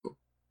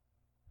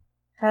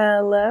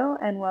Hello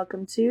and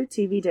welcome to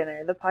TV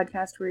Dinner, the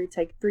podcast where we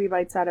take 3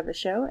 bites out of a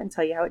show and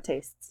tell you how it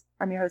tastes.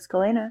 I'm your host,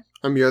 Kalena.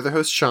 I'm your other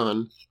host,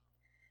 Sean.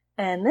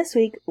 And this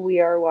week we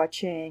are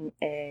watching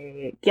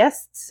a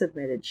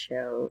guest-submitted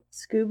show,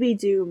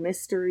 Scooby-Doo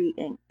Mystery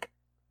Inc.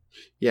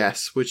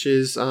 Yes, which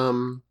is,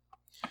 one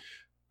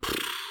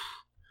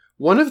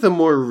of the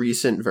more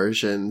recent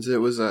versions. It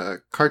was a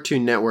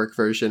Cartoon Network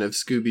version of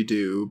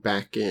Scooby-Doo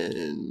back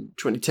in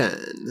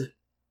 2010.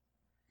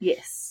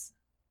 Yes.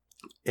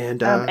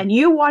 And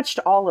you watched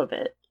all of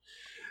it.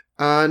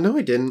 No,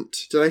 I didn't.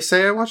 Did I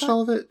say I watched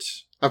all of it?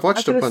 I've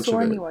watched a bunch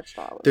of it. You watched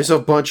all of There's a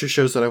bunch of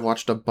shows that I've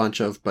watched a bunch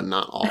of, but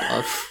not all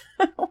of.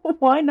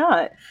 Why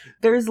not?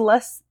 There's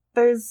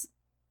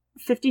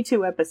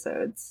 52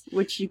 episodes,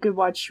 which you could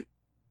watch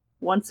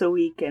once a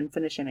week and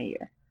finish in a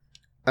year.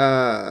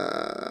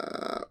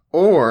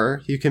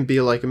 Or you can be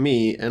like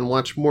me and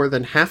watch more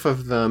than half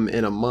of them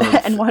in a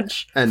month. And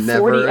watch and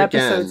 40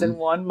 episodes in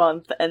 1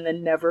 month and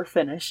then never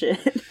finish it.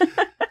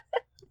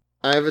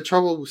 I have a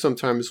trouble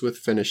sometimes with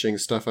finishing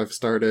stuff I've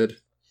started.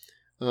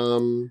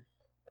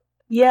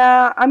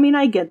 Yeah, I mean,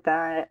 I get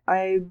that.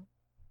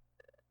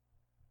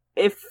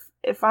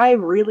 If I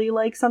really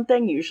like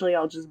something, usually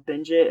I'll just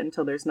binge it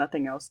until there's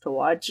nothing else to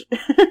watch.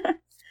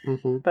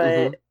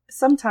 But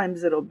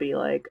sometimes it'll be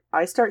like,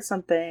 I start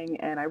something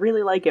and I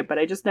really like it, but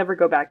I just never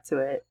go back to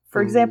it.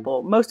 For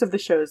example, most of the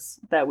shows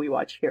that we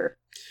watch here.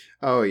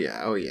 Oh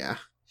yeah.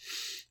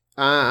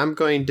 I'm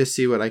going to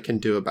see what I can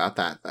do about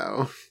that,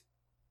 though.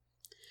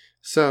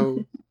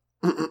 So,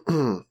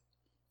 Alright,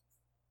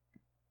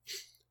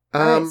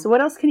 so what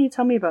else can you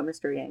tell me about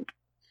Mystery Inc?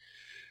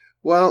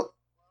 Well,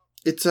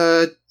 it's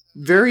a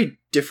very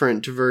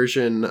different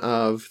version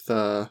of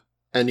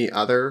any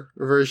other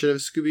version of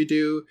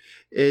Scooby-Doo.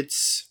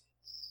 It's,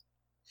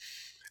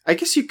 I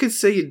guess you could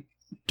say,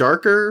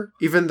 darker,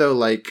 even though,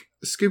 like,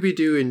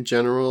 Scooby-Doo in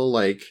general,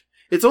 like,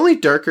 it's only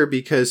darker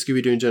because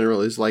Scooby-Doo in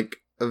general is, like,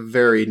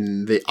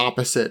 the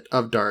opposite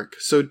of dark.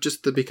 So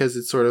just because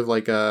it's sort of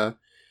like a,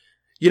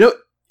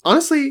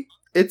 honestly,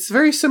 it's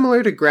very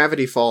similar to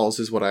Gravity Falls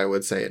is what I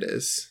would say it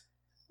is.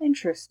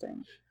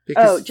 Interesting.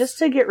 Just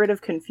to get rid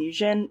of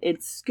confusion,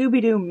 it's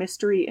Scooby-Doo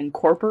Mystery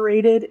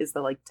Incorporated is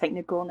the, like,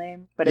 technical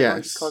name, but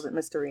everyone just calls it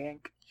Mystery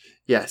Inc.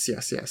 Yes.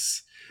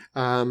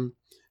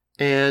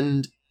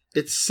 And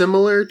it's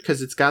similar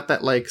because it's got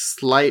that, like,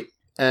 slight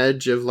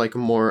edge of, like,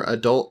 more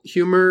adult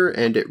humor,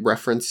 and it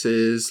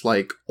references,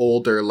 like,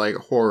 older, like,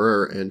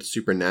 horror and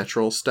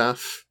supernatural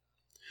stuff.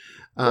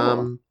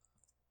 Cool.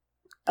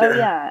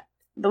 Yeah.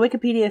 The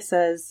Wikipedia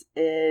says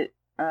it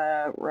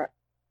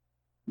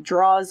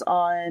draws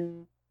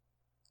on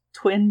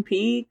Twin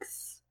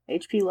Peaks,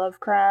 H.P.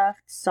 Lovecraft,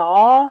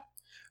 Saw.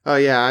 Oh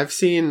yeah, I've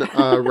seen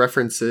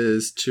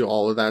references to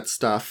all of that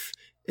stuff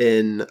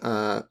in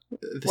the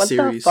series. What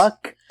the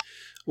fuck?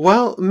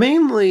 Well,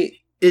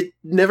 mainly, it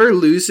never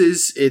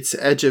loses its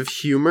edge of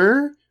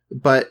humor,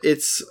 but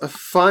it's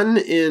fun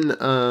in,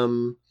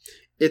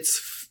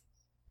 it's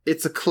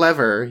a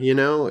clever,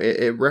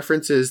 it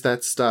references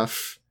that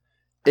stuff.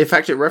 In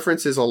fact, it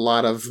references a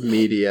lot of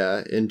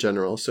media in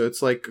general, so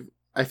it's, like,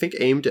 I think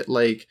aimed at,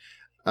 like,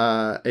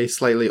 a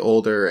slightly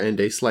older and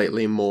a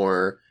slightly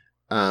more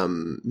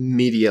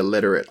media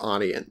literate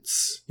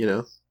audience,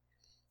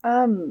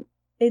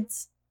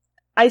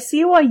 I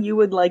see why you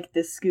would like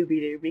this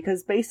Scooby-Doo,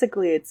 because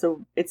basically it's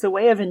a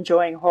way of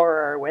enjoying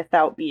horror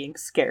without being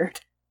scared.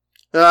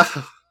 Fair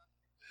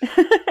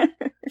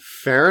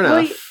enough.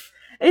 Well,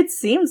 it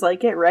seems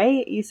like it,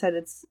 right? You said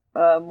it's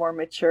more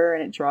mature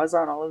and it draws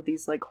on all of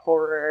these, like,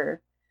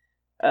 horror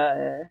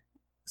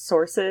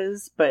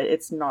sources, but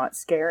it's not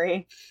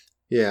scary.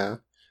 Yeah.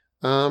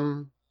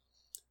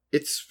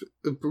 It's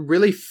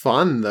really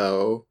fun,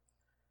 though.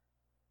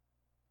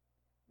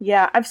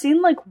 Yeah, I've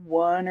seen, like,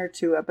 1 or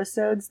 2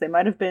 episodes. They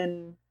might have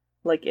been,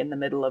 like, in the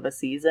middle of a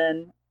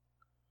season.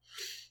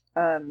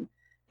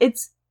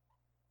 It's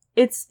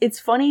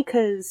funny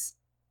because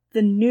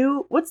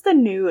what's the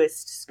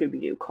newest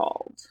Scooby-Doo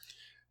called?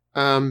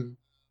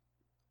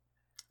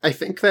 I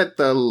think that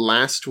the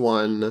last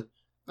one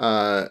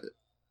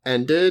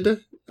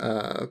ended.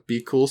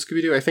 Be Cool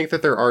Scooby-Doo. I think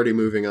that they're already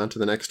moving on to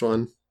the next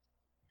one.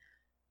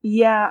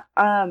 Yeah,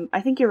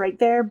 I think you're right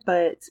there,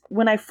 but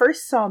when I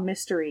first saw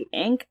Mystery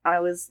Inc.,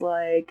 I was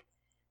like,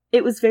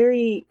 it was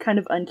very kind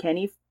of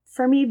uncanny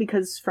for me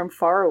because from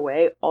far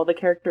away, all the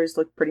characters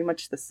look pretty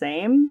much the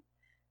same,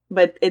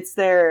 but it's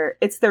their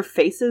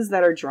faces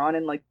that are drawn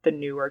in, like, the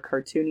newer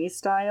cartoony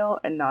style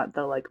and not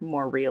the, like,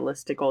 more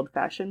realistic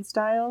old-fashioned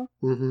style.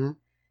 Mm-hmm.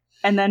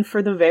 And then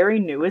for the very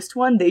newest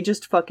one, they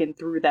just fucking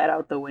threw that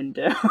out the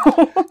window.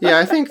 Yeah,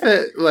 I think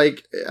that,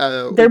 like,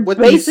 they're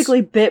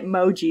basically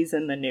Bitmojis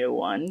in the new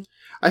one.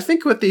 I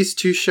think what these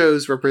two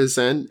shows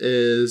represent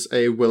is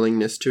a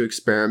willingness to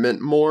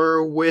experiment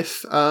more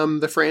with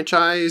the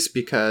franchise,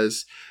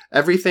 because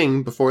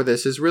everything before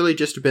this has really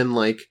just been,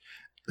 like,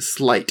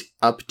 slight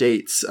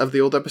updates of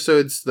the old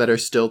episodes that are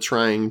still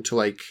trying to,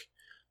 like,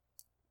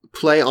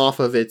 play off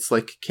of its,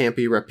 like,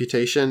 campy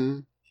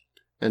reputation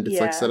and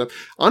its like setup.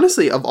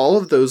 Honestly, of all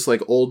of those,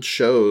 like, old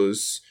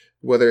shows,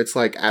 whether it's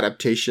like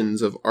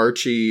adaptations of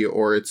Archie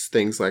or it's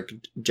things like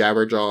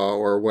Jabberjaw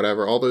or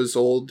whatever, all those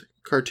old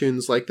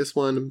cartoons like this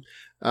one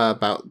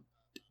about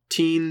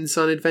teens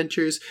on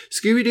adventures.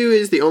 Scooby-Doo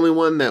is the only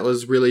one that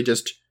was really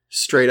just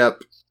straight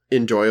up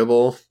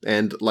enjoyable,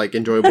 and like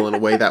enjoyable in a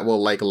way that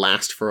will like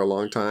last for a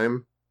long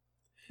time.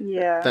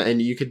 Yeah.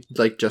 And you could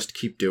like just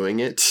keep doing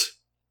it.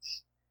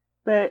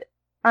 But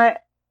I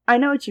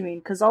know what you mean,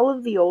 because all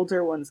of the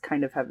older ones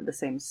kind of have the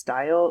same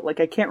style. Like,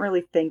 I can't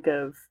really think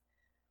of,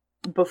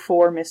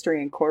 before Mystery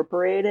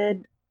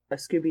Incorporated, a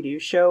Scooby-Doo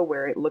show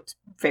where it looked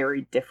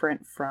very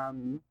different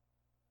from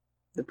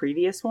the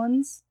previous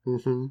ones.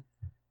 Mm-hmm.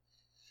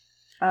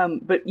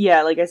 But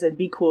yeah, like I said,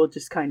 Be Cool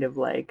just kind of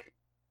like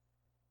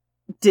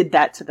did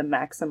that to the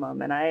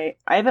maximum, and I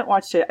haven't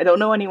watched it. I don't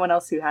know anyone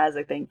else who has.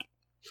 I think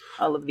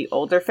all of the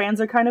older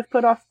fans are kind of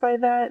put off by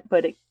that,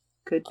 but it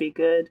could be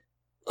good.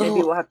 Maybe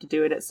we'll have to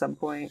do it at some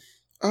point.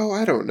 Oh,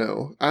 I don't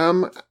know.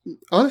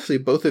 Honestly,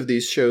 both of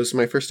these shows,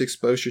 my first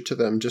exposure to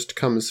them just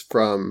comes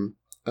from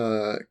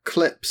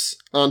clips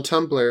on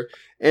Tumblr,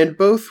 and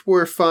both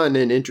were fun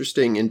and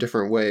interesting in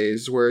different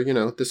ways, where, you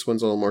know, this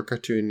one's a little more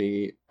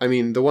cartoony. I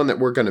mean, the one that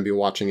we're going to be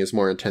watching is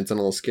more intense and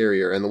a little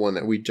scarier, and the one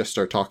that we just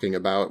started talking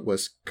about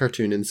was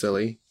cartoon and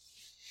silly.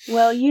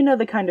 Well, you know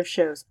the kind of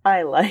shows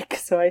I like,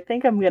 so I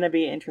think I'm going to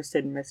be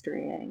interested in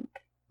Mystery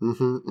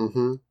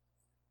Inc.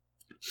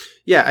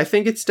 Yeah, I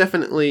think it's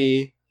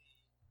definitely...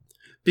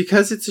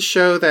 because it's a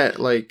show that,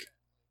 like,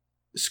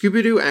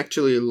 Scooby-Doo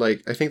actually,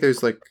 like, I think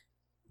there's, like,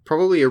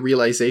 probably a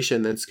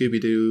realization that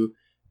Scooby-Doo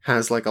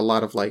has, like, a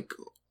lot of, like,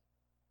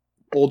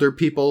 older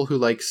people who,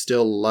 like,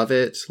 still love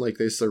it. Like,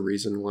 there's a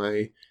reason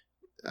why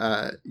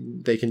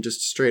they can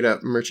just straight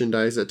up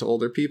merchandise it to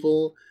older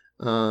people.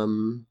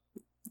 You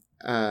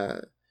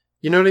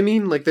know what I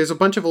mean? Like, there's a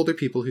bunch of older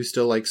people who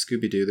still like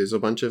Scooby-Doo. There's a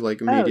bunch of,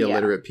 like, media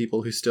literate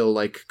people who still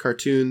like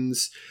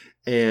cartoons,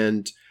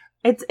 and...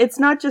 It's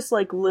not just,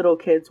 like, little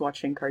kids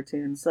watching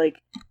cartoons.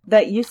 Like,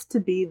 that used to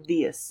be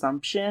the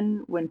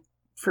assumption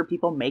for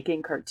people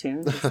making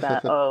cartoons, is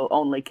that, oh,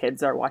 only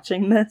kids are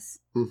watching this.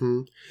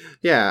 Mm-hmm.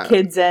 Yeah.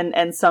 Kids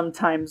and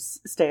sometimes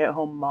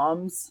stay-at-home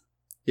moms.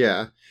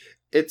 Yeah.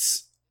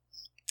 It's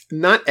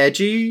not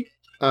edgy.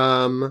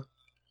 You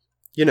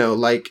know,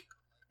 like,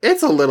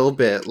 it's a little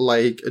bit,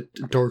 like,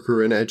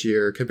 darker and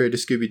edgier compared to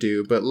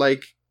Scooby-Doo, but,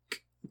 like,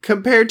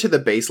 compared to the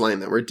baseline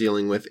that we're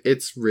dealing with,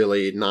 it's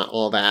really not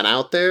all that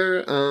out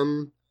there.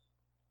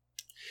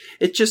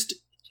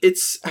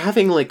 It's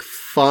having, like,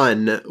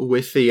 fun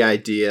with the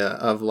idea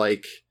of,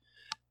 like,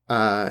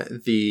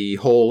 the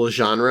whole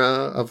genre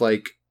of,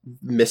 like,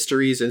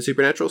 mysteries and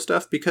supernatural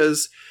stuff,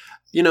 because,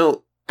 you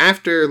know,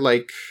 after,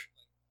 like,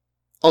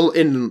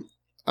 in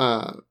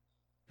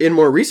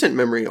more recent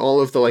memory, all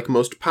of the, like,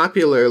 most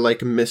popular,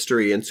 like,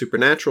 mystery and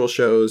supernatural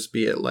shows,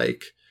 be it,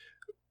 like,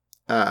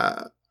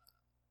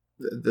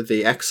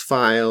 the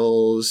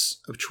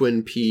X-Files,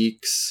 Twin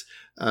Peaks,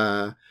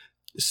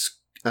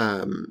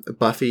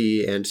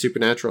 Buffy, and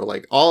Supernatural,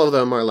 like, all of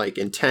them are, like,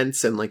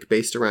 intense and, like,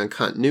 based around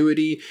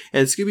continuity,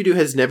 and Scooby-Doo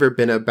has never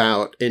been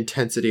about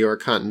intensity or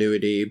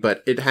continuity,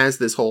 but it has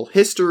this whole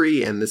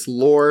history and this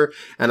lore,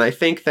 and I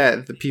think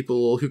that the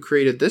people who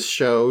created this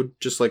show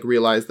just, like,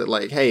 realized that,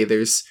 like, hey,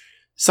 there's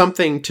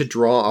something to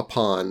draw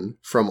upon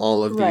from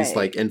all of these,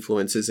 like,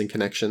 influences and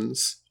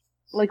connections.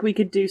 Like, we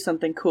could do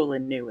something cool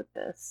and new with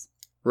this.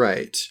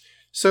 Right.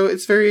 So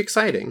it's very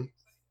exciting.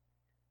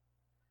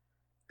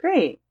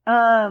 Great.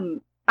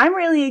 I'm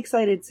really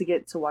excited to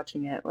get to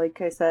watching it.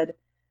 Like I said,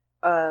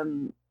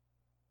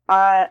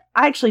 I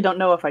actually don't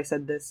know if I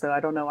said this, so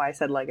I don't know why I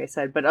said like I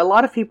said, but a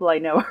lot of people I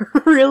know are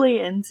really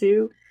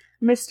into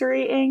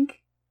Mystery Inc.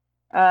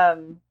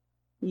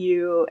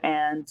 You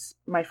and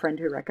my friend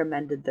who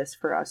recommended this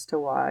for us to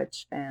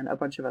watch, and a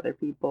bunch of other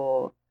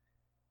people,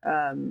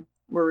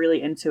 were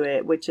really into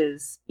it, which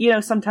is, you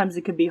know, sometimes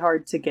it can be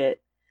hard to get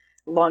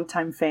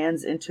longtime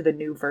fans into the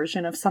new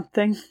version of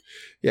something.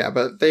 Yeah,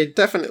 but they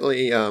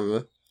definitely,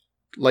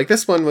 like,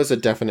 this one was a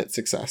definite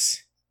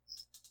success.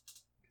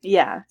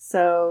 Yeah,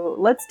 so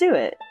let's do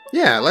it.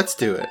 Yeah, let's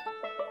do it.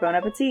 Bon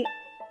appetit.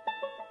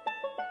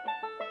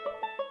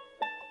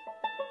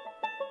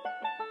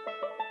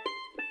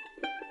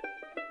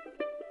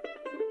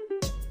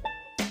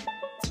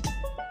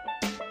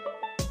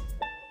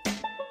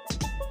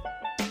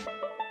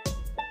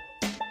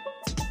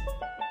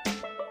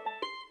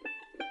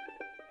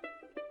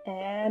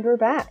 And we're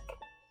back.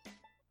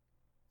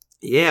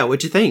 Yeah,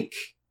 what'd you think?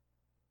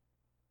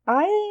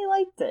 I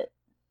liked it.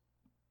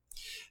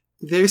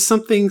 There's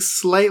something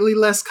slightly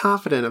less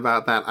confident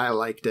about that. I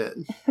liked it.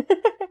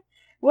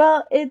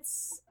 Well,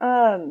 it's,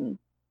 it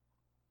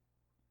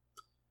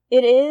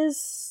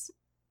is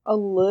a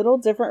little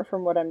different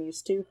from what I'm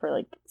used to for,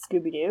 like,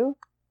 Scooby-Doo.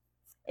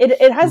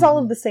 It has all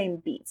of the same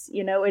beats,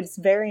 you know? It's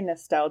very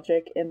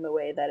nostalgic in the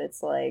way that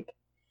it's like,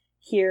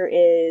 here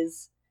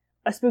is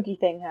a spooky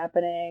thing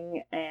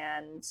happening,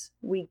 and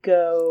we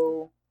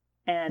go,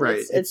 and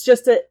right. it's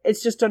just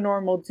a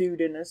normal dude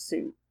in a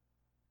suit.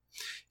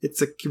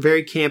 It's a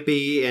very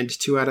campy, and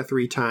 2 out of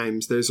 3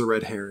 times there's a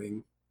red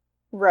herring.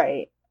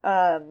 Right.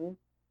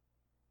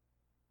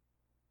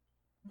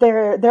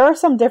 there are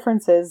some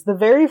differences. The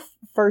very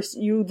first,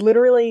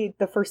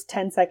 the first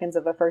 10 seconds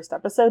of the first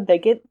episode, they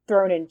get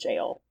thrown in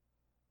jail.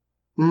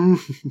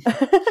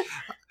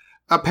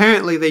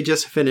 Apparently they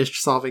just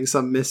finished solving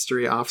some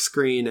mystery off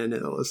screen, and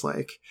it was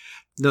like,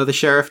 no, the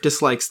sheriff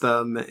dislikes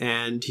them,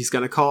 and he's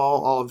going to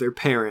call all of their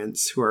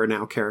parents, who are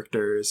now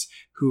characters,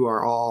 who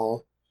are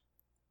all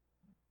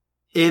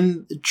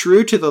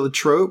true to the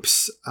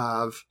tropes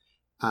of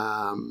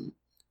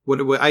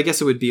I guess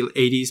it would be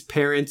 80s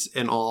parents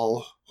in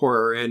all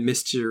horror and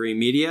mystery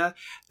media.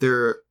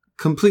 They're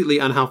completely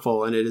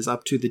unhelpful, and it is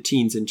up to the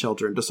teens and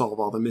children to solve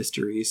all the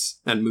mysteries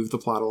and move the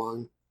plot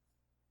along.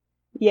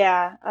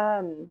 Yeah,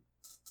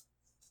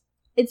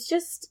 it's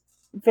just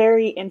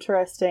very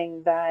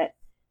interesting that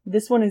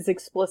this one is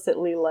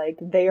explicitly like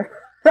they're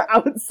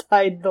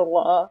outside the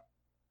law.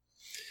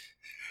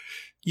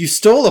 You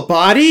stole a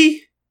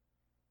body?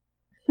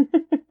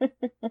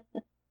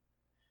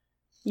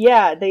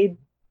 Yeah,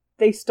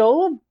 they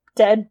stole a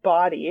dead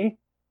body.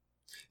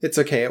 It's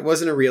okay, it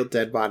wasn't a real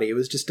dead body. It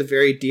was just a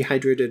very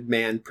dehydrated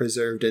man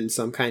preserved in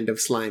some kind of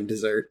slime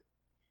dessert.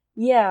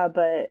 Yeah,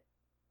 but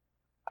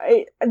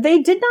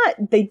they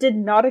did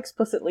not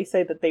explicitly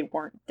say that they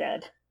weren't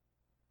dead.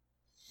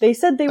 They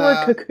said they were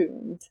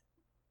cocooned.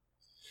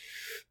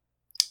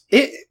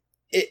 It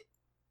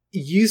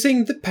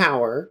using the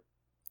power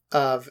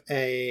of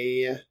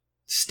a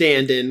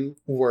stand-in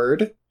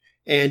word,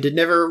 and it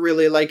never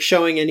really like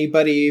showing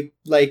anybody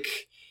like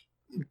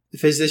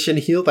physician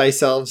heal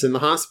thyself in the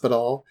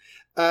hospital.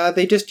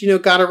 They just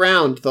got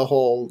around the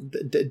whole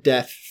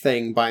death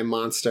thing by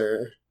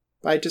monster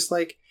by just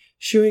like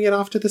shooing it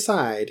off to the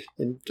side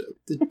and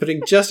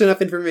putting just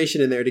enough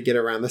information in there to get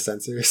around the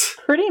censors.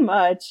 Pretty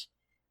much.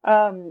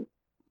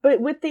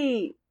 But with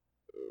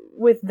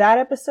that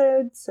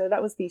episode, so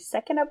that was the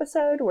second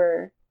episode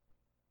where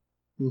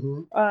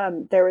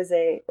there was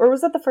or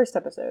was that the first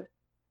episode?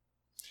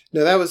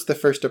 No, that was the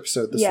first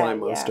episode, the slime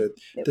monster.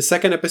 The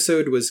second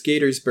episode was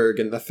Gatorsburg,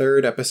 and the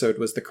third episode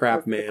was the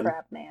Crab Man. The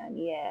Crab Man,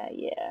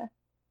 yeah.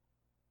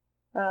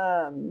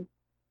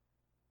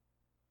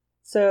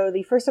 So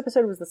the first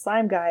episode was the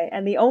slime guy,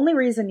 and the only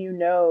reason you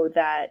know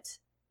that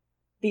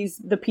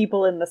the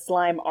people in the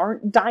slime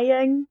aren't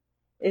dying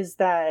is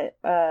that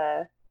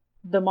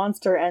the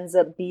monster ends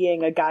up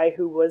being a guy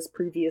who was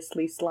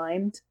previously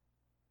slimed.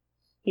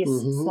 He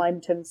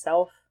slimed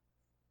himself.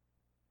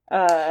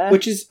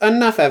 Which is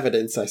enough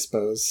evidence, I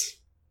suppose.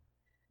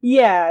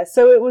 Yeah,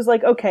 so it was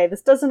like, okay,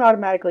 this doesn't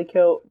automatically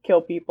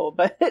kill people,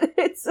 but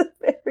it's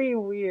very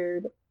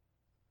weird.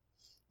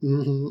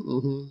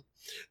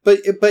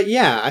 But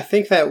yeah, I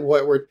think that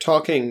what we're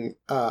talking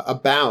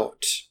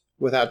about,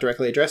 without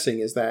directly addressing,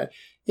 is that,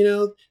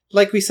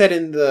 like we said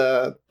in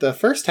the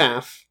first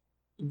half,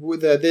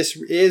 this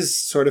is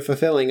sort of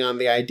fulfilling on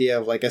the idea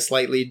of like a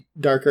slightly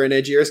darker and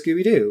edgier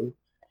Scooby-Doo.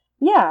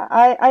 Yeah,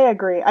 I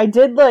agree. I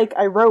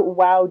wrote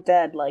 "wow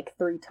dead" like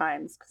 3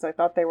 times because I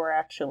thought they were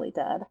actually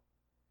dead.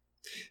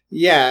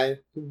 Yeah,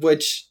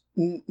 which,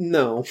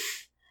 no.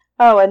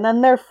 Oh, and then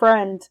their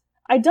friend,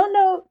 I don't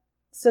know,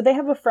 so they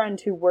have a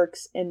friend who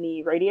works in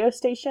the radio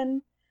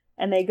station,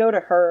 and they go to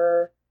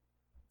her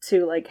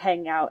to like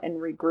hang out and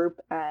regroup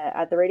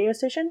at the radio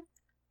station.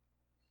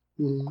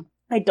 Mm-hmm.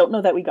 I don't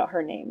know that we got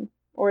her name,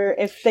 or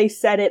if they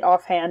said it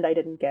offhand, I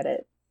didn't get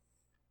it.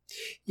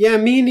 Yeah,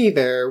 me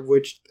neither,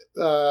 which,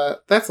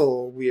 that's a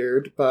little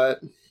weird, but...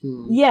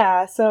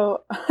 Yeah,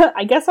 so,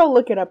 I guess I'll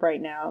look it up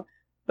right now,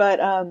 but,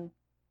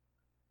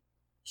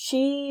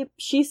 she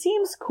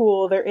seems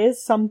cool. There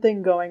is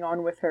something going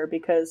on with her,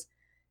 because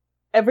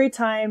not every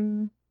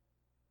time,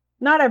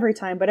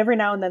 but every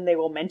now and then they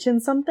will mention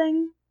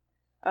something,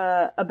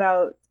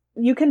 about...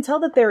 You can tell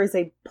that there is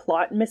a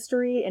plot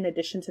mystery in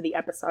addition to the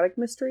episodic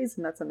mysteries,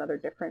 and that's another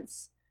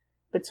difference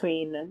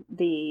between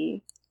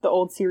the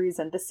old series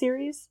and this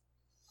series.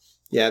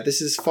 Yeah,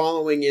 this is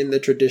following in the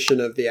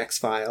tradition of the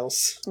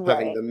X-Files,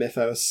 having the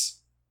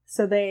mythos.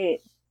 So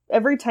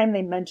every time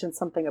they mention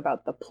something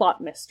about the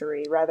plot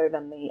mystery rather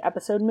than the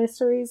episode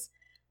mysteries,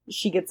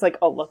 she gets like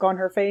a look on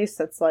her face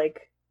that's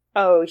like,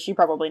 oh, she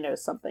probably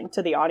knows something,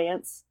 to the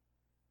audience.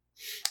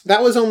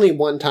 That was only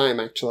one time,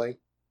 actually.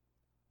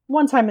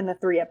 One time in the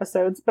 3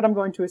 episodes, but I'm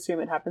going to assume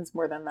it happens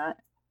more than that.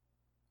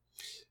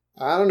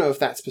 I don't know if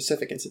that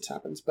specific instance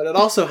happens, but it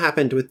also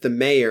happened with the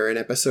mayor in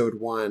episode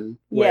 1,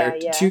 where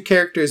 2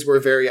 characters were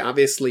very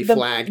obviously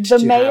flagged to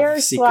have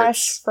secrets. The mayor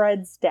 /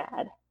 Fred's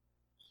dad.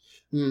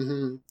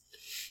 Mm-hmm.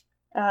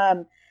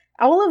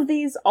 All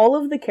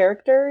of the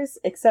characters,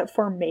 except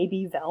for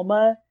maybe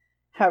Velma,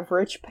 have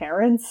rich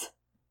parents.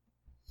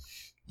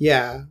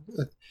 Yeah.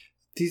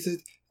 These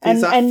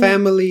are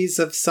families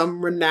of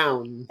some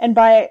renown. And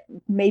by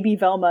maybe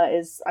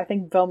Velma I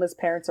think Velma's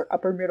parents are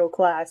upper middle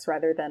class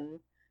rather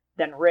than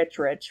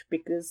rich,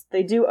 because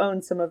they do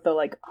own some of the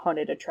like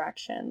haunted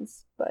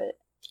attractions, but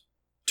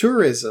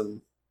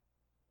tourism.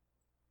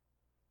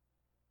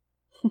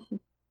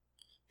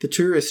 The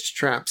tourist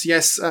traps.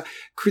 Yes,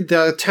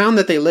 the town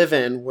that they live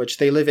in, which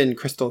they live in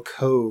Crystal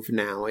Cove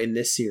now in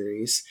this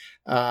series,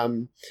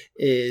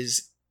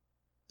 is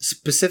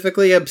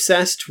specifically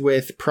obsessed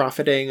with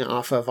profiting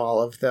off of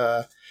all of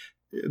the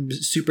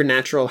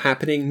supernatural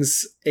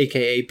happenings,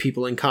 aka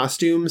people in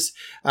costumes,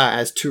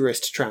 as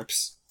tourist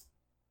traps.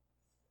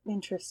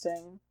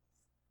 Interesting.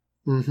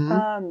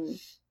 Mm-hmm.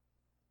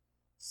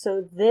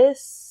 So the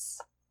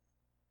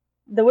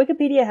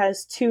Wikipedia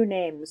has 2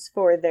 names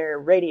for their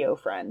radio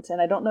friend,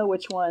 and I don't know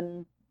which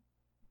one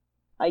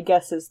I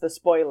guess is the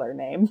spoiler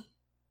name.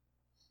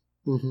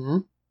 Mm-hmm.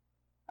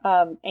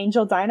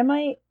 Angel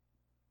Dynamite?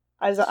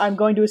 I'm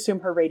going to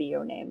assume her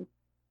radio name.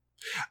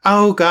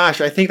 Oh gosh,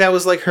 I think that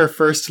was like her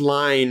first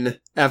line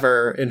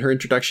ever in her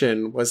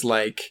introduction was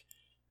like,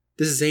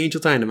 "This is Angel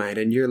Dynamite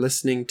and you're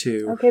listening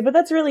to..." Okay, but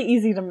that's really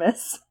easy to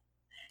miss.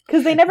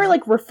 Because they never,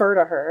 like, refer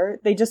to her.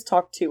 They just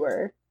talk to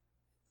her.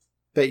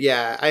 But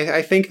yeah,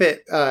 I think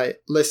that,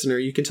 listener,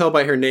 you can tell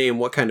by her name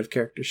what kind of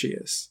character she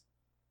is.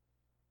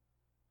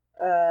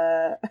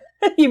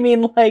 You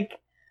mean, like,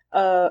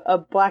 a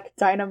Black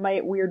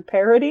Dynamite weird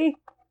parody?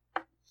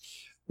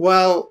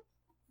 Well,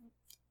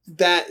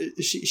 that...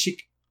 She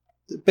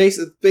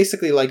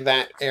basically like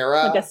that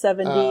era. Like a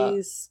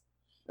 70s...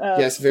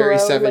 yes, very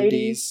fro 70s.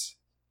 lady.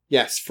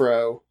 Yes,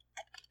 fro.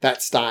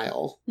 That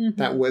style. Mm-hmm.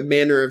 That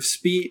manner of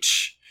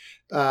speech.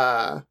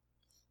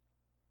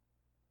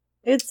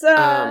 It's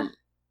I'm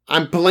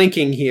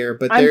blanking here,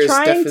 but I'm there's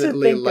trying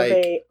definitely to think like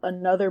of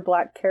another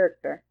black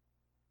character.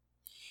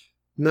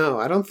 No,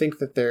 I don't think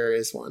that there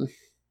is one.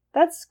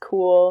 That's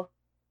cool.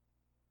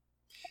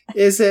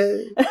 Is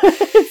it?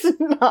 It's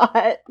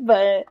not,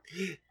 but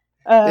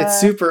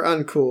it's super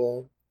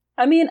uncool.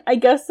 I mean, I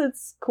guess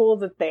it's cool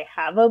that they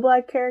have a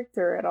black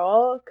character at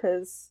all,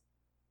 because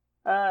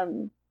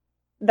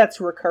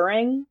that's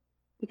recurring.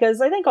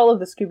 Because I think all of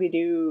the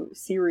Scooby-Doo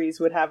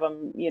series would have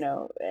them,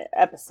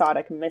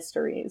 episodic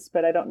mysteries,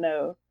 but I don't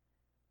know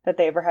that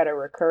they ever had a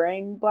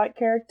recurring black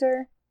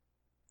character.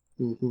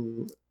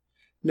 Mm-hmm.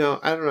 No,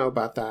 I don't know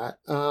about that.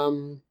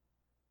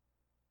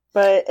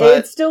 But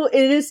it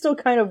is still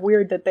kind of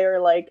weird that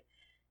they're like,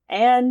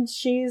 and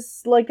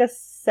she's like a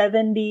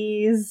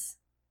 70s.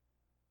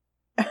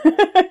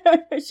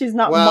 She's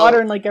not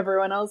modern like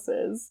everyone else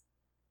is.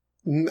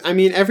 I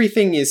mean,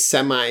 everything is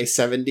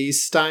semi-70s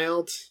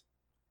styled.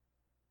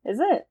 Is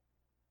it?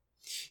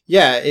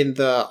 Yeah, in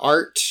the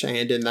art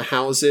and in the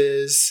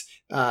houses,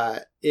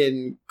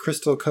 in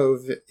Crystal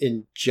Cove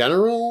in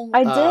general.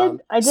 I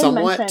did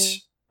somewhat.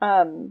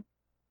 mention,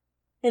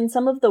 in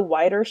some of the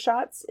wider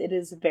shots, it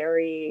is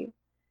very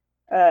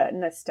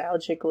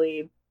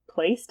nostalgically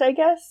placed, I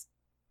guess.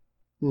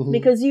 Mm-hmm.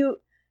 Because you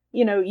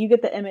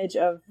get the image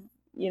of,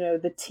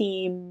 the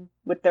team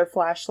with their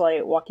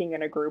flashlight walking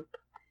in a group,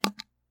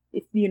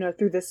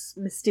 through this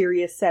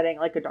mysterious setting,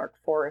 like a dark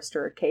forest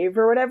or a cave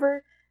or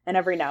whatever. And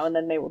every now and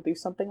then they will do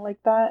something like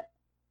that,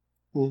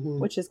 mm-hmm.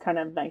 which is kind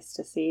of nice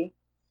to see.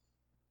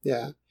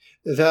 Yeah.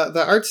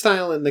 The art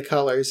style and the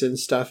colors and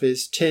stuff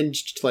is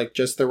tinged like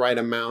just the right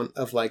amount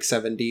of like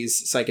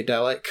 70s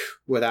psychedelic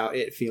without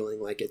it feeling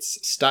like it's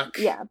stuck.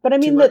 Yeah, but I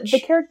mean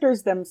the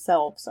characters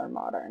themselves are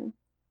modern.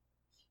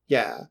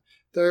 Yeah.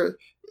 They're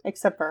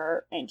except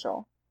for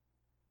Angel.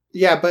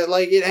 Yeah, but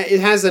like it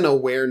has an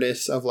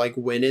awareness of like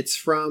when it's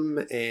from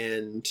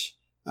and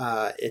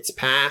its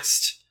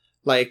past.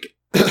 Like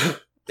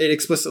it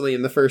explicitly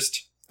in the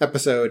first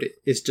episode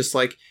is just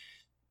like,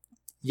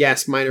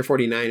 yes, Miner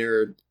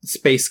 49er,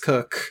 Space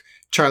Cook,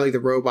 Charlie the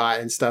Robot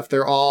and stuff,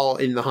 they're all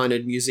in the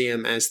Haunted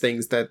Museum as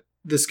things that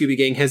the Scooby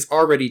Gang has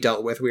already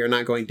dealt with. We are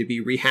not going to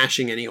be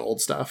rehashing any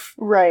old stuff.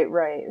 Right.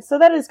 So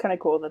that is kind of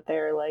cool that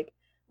they're like,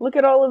 look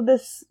at all of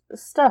this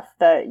stuff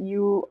that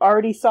you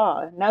already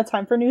saw. Now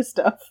time for new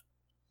stuff.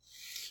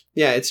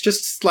 Yeah, it's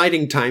just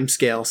sliding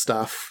timescale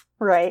stuff.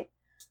 Right.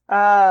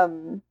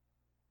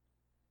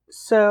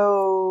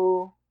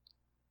 So...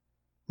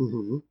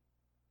 Mm-hmm.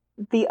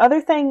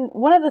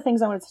 One of the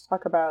things I wanted to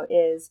talk about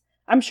is,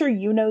 I'm sure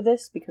you know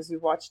this because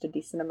you've watched a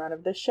decent amount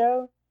of this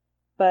show,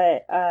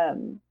 but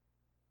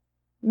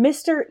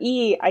Mr.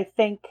 E, I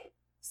think,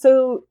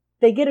 so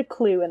they get a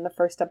clue in the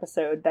first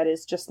episode that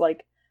is just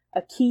like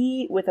a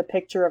key with a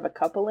picture of a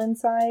couple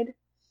inside,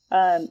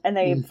 and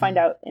they find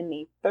out in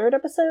the third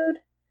episode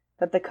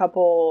that the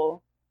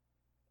couple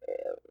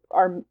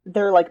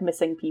they're like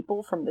missing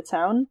people from the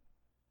town.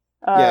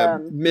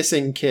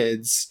 Missing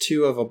kids.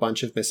 2 of a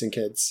bunch of missing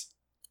kids.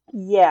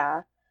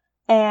 Yeah.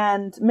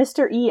 And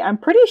Mr. E, I'm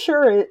pretty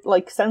sure it,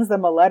 like, sends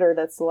them a letter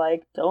that's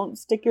like, don't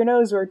stick your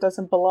nose where it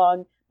doesn't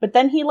belong. But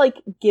then he, like,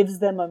 gives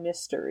them a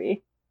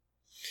mystery.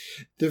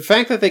 The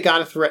fact that they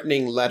got a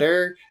threatening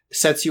letter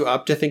sets you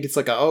up to think it's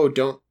like,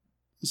 don't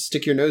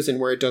stick your nose in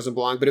where it doesn't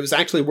belong. But it was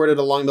actually worded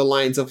along the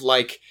lines of,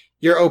 like,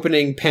 you're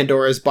opening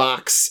Pandora's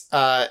box.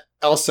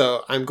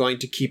 Also, I'm going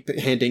to keep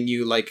handing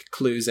you, like,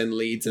 clues and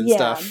leads and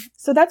stuff.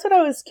 So that's what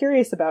I was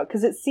curious about,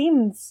 because it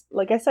seems,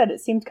 like I said,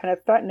 it seemed kind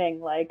of threatening,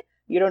 like,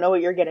 you don't know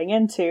what you're getting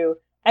into.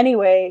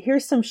 Anyway,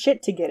 here's some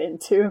shit to get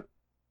into.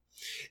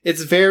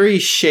 It's very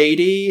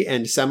shady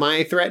and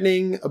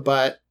semi-threatening,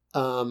 but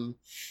in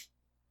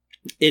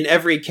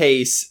every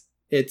case,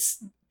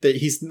 it's that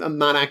he's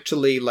not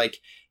actually, like,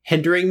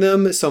 hindering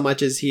them so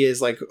much as he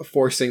is like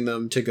forcing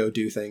them to go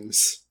do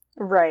things.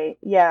 Right,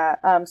 yeah.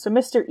 So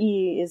Mr.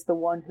 E is the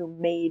one who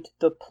made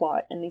the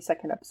plot in the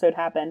second episode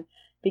happen,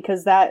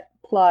 because that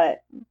plot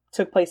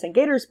took place in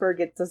Gatorsburg.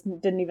 It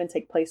didn't even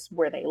take place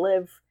where they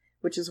live,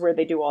 which is where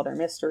they do all their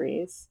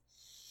mysteries.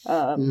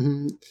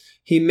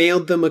 He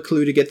mailed them a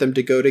clue to get them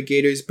to go to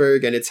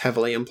Gatorsburg, and it's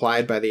heavily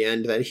implied by the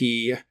end that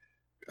he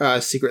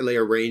secretly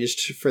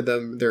arranged for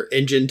their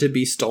engine to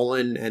be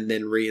stolen and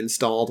then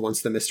reinstalled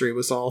once the mystery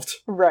was solved.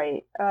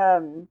 Right.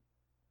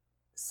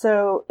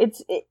 So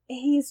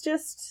he's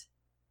just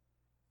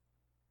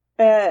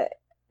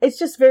it's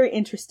just very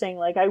interesting.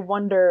 Like, I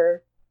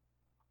wonder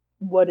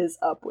what is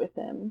up with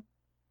him.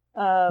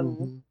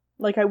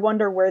 Like, I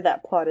wonder where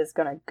that plot is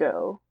gonna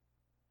go.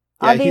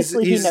 Yeah,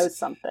 obviously he knows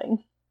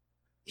something.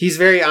 He's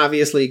very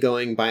obviously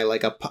going by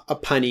like a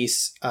punny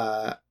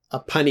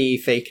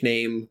fake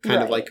name,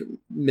 kind of like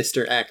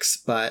Mr. X,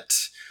 but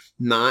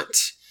not.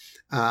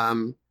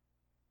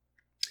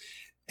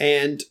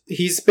 And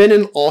he's been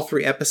in all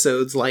 3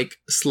 episodes, like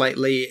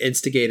slightly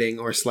instigating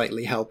or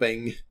slightly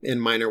helping in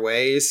minor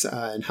ways,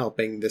 and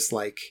helping this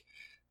like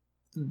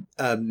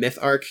myth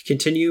arc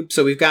continue.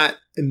 So we've got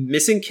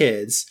missing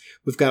kids.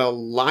 We've got a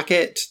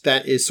locket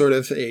that is sort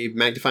of a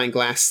magnifying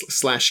glass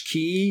 /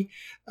 key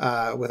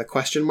with a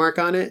question mark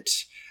on it.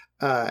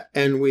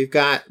 And we've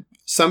got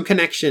some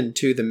connection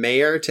to the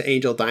mayor, to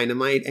Angel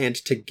Dynamite, and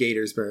to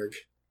Gatorsburg.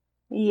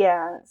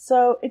 Yeah,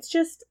 so it's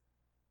just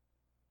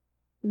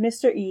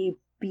Mr. E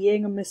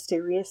being a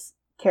mysterious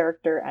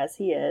character as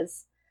he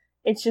is.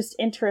 It's just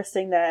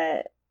interesting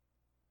that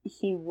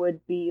he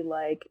would be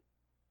like,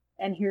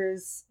 and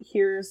here's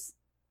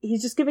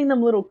he's just giving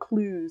them little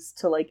clues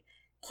to like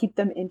keep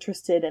them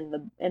interested in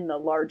the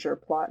larger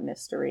plot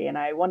mystery. And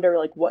I wonder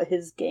like what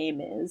his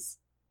game is.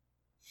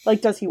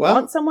 Like, does he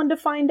want someone to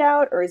find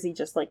out, or is he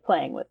just like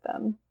playing with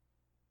them?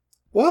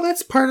 Well,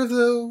 that's part of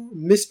the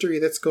mystery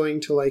that's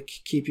going to like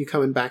keep you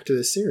coming back to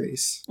this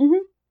series.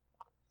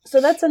 So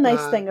that's a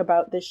nice thing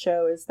about this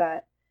show, is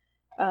that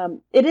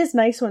it is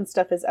nice when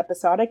stuff is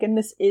episodic, and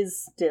this is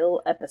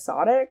still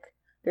episodic.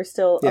 There's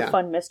still a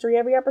fun mystery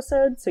every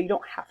episode, so you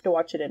don't have to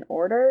watch it in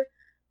order.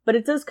 But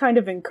it does kind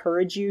of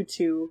encourage you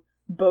to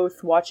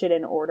both watch it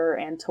in order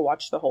and to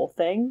watch the whole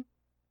thing.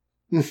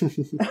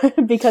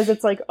 Because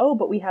it's like, oh,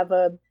 but we have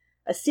a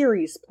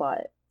series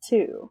plot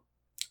too.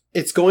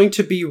 It's going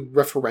to be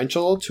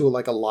referential to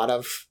like a lot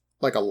of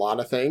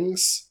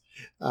things.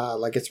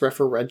 Like it's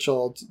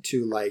referential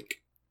to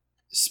like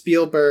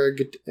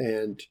Spielberg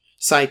and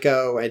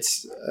Psycho.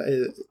 It's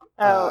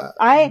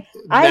I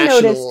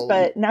noticed,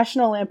 but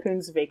National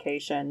Lampoon's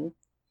Vacation,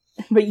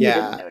 but you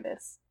didn't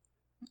notice.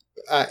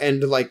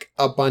 And like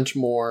a bunch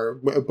more,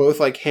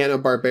 both like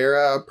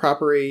Hanna-Barbera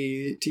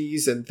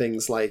properties and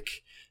things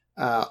like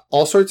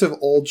all sorts of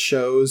old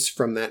shows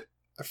from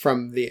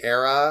the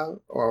era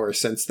or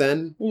since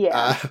then.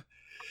 Yeah.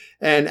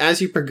 And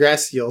as you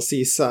progress, you'll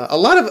see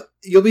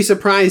you'll be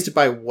surprised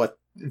by what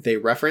they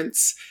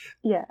reference.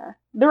 Yeah.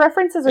 The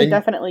references are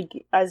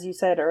definitely, as you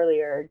said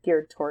earlier,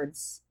 geared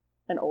towards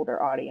an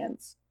older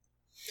audience.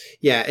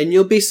 Yeah, and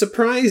you'll be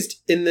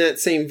surprised in that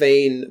same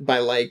vein by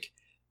like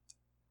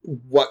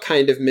what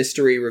kind of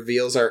mystery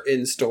reveals are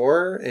in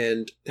store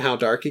and how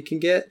dark it can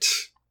get.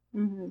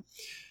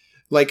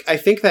 Like, I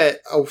think that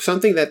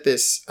something that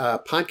this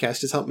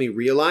podcast has helped me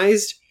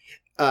realize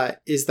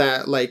is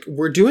that like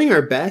we're doing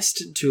our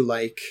best to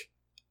like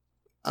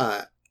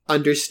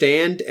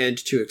understand and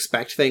to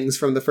expect things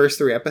from the first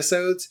 3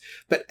 episodes,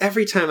 but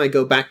every time I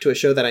go back to a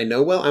show that I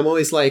know well, I'm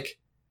always like,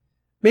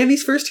 man,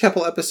 these first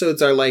couple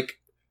episodes are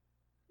like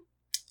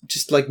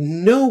just like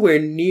nowhere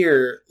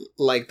near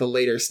like the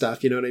later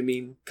stuff, you know what I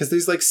mean? Because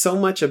there's like so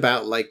much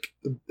about like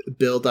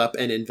build up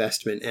and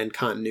investment and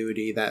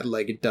continuity that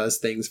like it does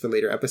things for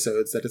later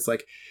episodes that it's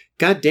like,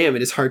 god damn,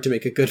 it is hard to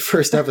make a good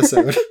first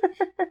episode.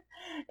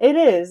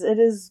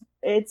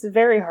 It's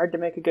very hard to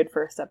make a good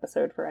first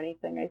episode for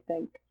anything, I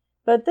think.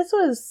 But this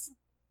was,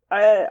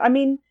 I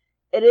mean,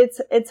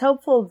 it's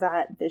helpful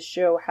that this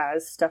show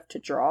has stuff to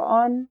draw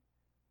on,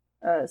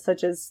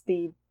 such as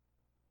the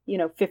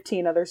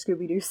 15 other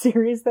Scooby-Doo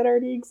series that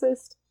already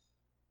exist.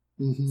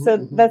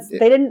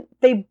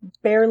 They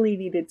barely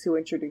needed to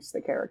introduce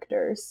the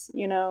characters,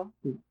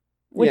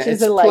 which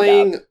is a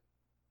leg up.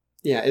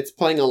 Yeah, it's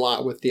playing a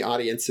lot with the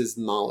audience's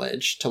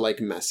knowledge to like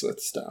mess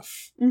with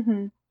stuff.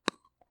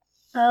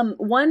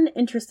 One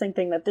interesting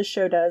thing that this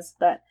show does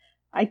that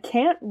I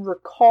can't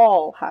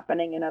recall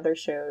happening in other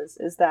shows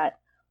is that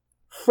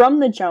from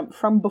the jump,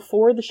 from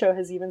before the show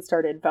has even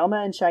started, Velma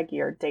and Shaggy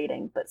are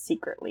dating, but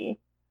secretly.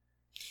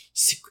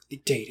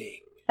 Secretly dating.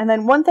 And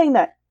then one thing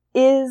that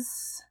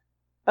is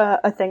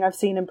a thing I've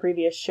seen in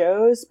previous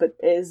shows, but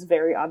is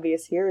very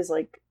obvious here, is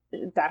like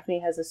Daphne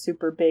has a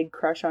super big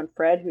crush on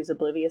Fred, who's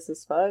oblivious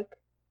as fuck.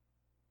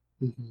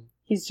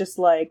 He's just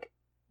like,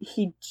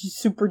 he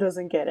super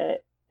doesn't get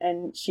it,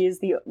 and she is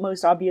the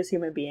most obvious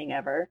human being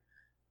ever.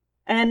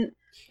 And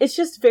it's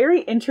just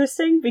very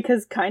interesting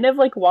because kind of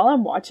like while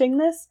I'm watching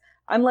this,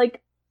 I'm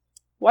like,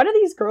 why do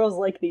these girls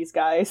like these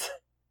guys?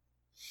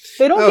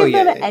 They don't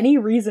give them any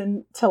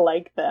reason to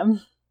like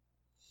them.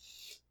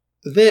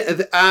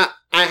 I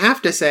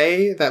have to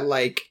say that,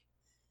 like,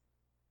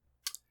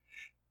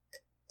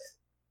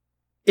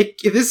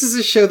 this is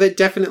a show that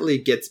definitely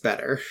gets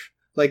better.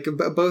 Like,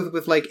 both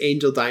with, like,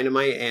 Angel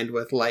Dynamite and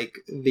with, like,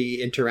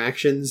 the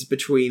interactions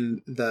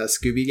between the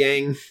Scooby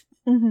Gang.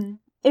 Mm-hmm.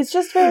 It's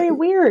just very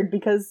weird,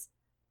 because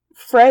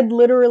Fred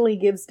literally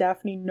gives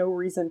Daphne no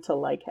reason to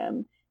like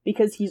him.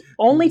 Because he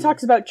only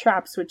talks about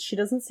traps, which she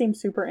doesn't seem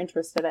super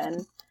interested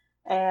in.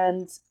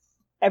 And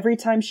every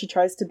time she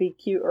tries to be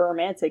cute or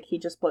romantic, he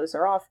just blows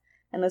her off.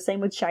 And the same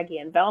with Shaggy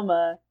and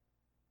Velma.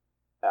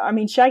 I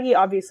mean, Shaggy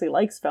obviously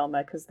likes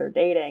Velma because they're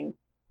dating.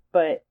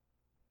 But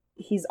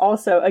he's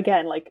also,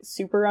 again, like,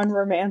 super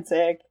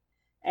unromantic.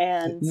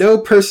 And no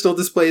personal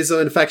displays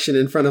of affection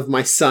in front of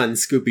my son,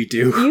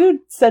 Scooby-Doo.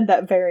 You said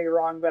that very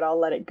wrong, but I'll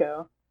let it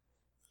go.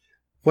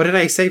 What did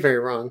I say very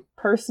wrong?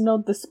 Personal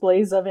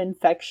displays of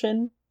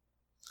infection.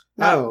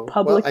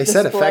 Public I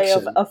said display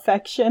affection. Of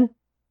affection.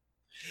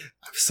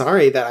 I'm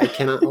sorry that I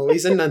cannot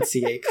always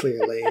enunciate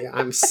clearly.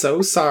 I'm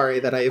so sorry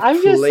that I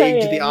have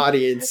plagued the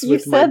audience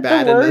with my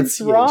bad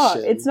enunciation.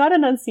 Wrong. It's not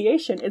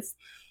enunciation, it's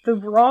the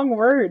wrong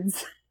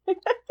words.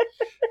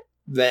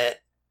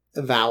 That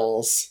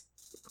vowels.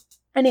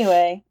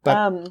 Anyway,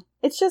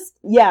 it's just,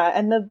 yeah,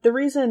 and the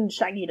reason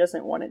Shaggy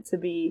doesn't want it to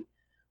be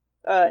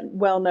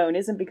well known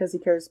isn't because he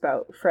cares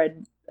about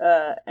Fred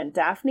and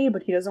Daphne,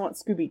 but he doesn't want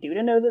Scooby-Doo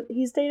to know that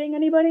he's dating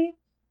anybody.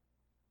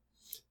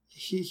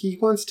 He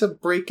wants to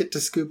break it to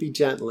Scooby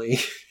gently.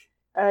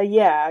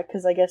 Yeah,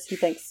 because I guess he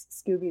thinks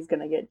Scooby's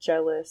gonna get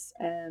jealous,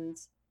 and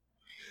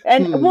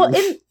well,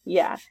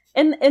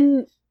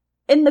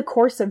 in the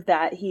course of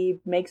that, he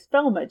makes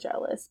Velma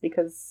jealous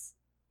because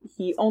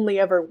he only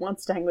ever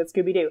wants to hang with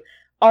Scooby-Doo.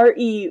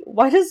 R.E.,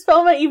 why does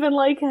Velma even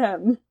like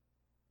him?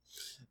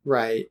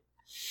 Right.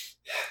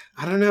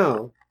 I don't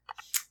know.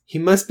 He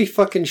must be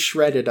fucking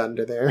shredded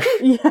under there.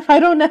 Yeah, I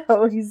don't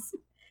know.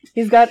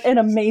 He's got an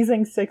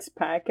amazing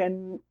six-pack,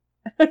 and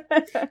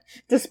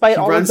despite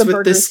all of the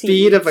burgers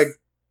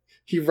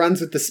he runs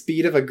with the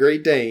speed of a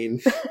Great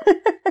Dane.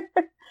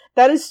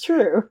 That is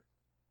true.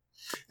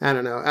 I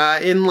don't know.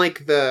 In,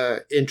 like,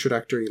 the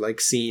introductory,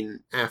 like, scene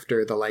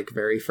after the, like,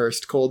 very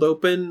first cold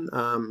open,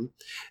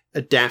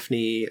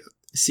 Daphne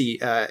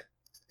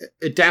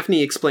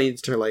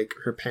explains to, like,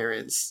 her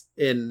parents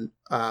in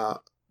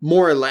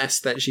more or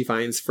less that she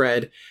finds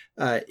Fred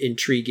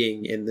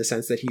intriguing in the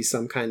sense that he's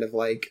some kind of,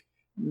 like,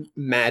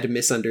 mad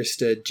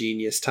misunderstood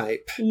genius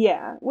type.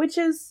 Yeah, which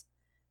is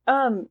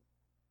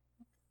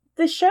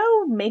the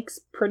show makes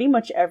pretty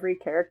much every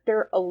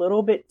character a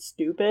little bit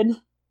stupid.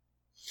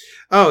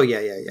 Oh,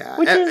 yeah.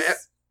 Which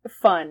is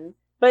fun.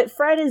 But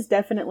Fred is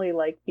definitely,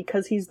 like,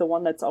 because he's the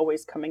one that's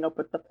always coming up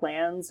with the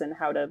plans and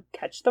how to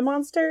catch the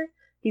monster,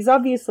 he's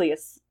obviously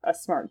a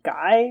smart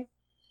guy.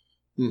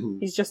 Mm-hmm.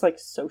 He's just, like,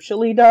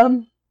 socially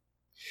dumb.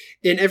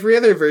 In every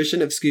other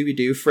version of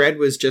Scooby-Doo, Fred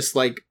was just,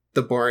 like,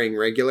 the boring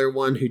regular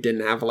one who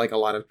didn't have, like, a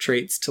lot of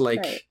traits to, like...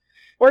 Right.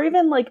 Or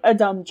even, like, a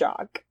dumb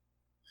jock.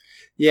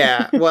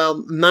 Yeah,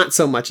 well, not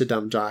so much a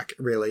dumb jock,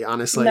 really,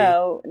 honestly.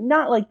 No,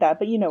 not like that,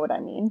 but you know what I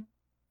mean.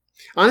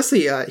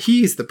 Honestly,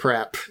 he's the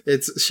prep.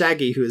 It's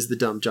Shaggy who is the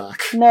dumb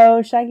jock.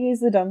 No, Shaggy's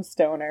the dumb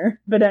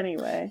stoner. But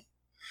anyway.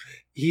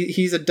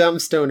 He's a dumb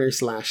stoner /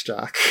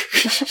 jock.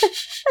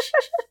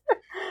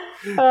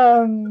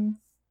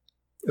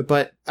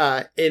 But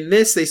in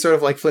this, they sort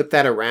of, like, flip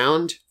that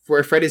around,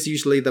 where Fred is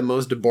usually the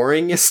most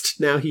boringest.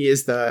 Now he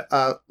is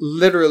the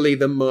literally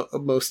the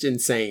most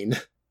insane.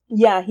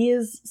 Yeah, he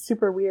is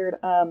super weird.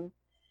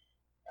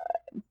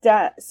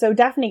 So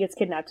Daphne gets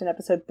kidnapped in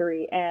episode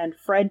 3, and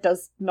Fred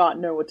does not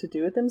know what to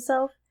do with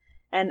himself.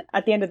 And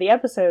at the end of the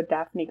episode,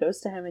 Daphne goes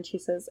to him and she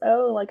says,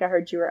 "Oh, like, I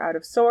heard you were out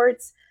of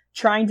sorts,"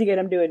 trying to get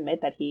him to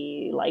admit that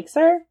he likes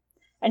her.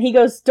 And he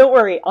goes, "Don't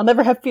worry, I'll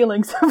never have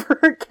feelings ever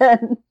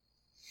again."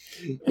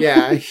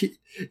 Yeah,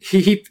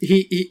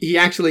 he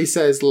actually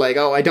says, like,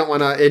 "Oh, I don't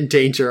want to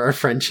endanger our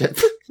friendship."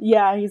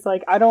 Yeah, he's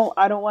like, I don't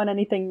want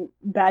anything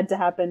bad to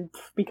happen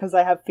because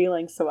I have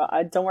feelings, so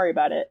don't worry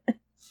about it.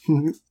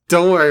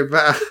 Don't worry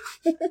about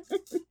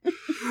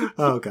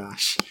Oh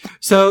gosh.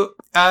 So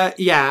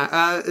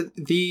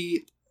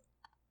the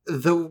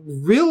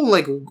real,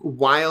 like,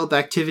 wild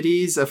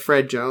activities of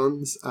Fred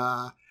Jones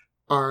are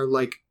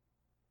like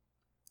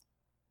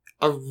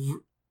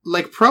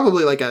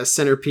probably like a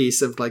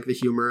centerpiece of, like, the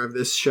humor of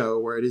this show,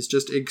 where it is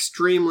just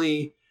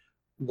extremely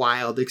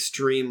wild,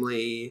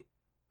 extremely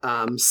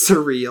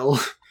surreal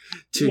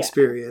to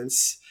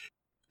experience.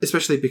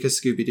 Especially because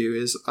Scooby-Doo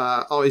has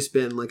always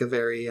been, like, a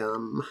very,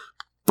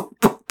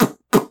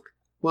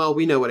 well,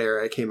 we know what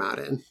era it came out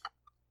in.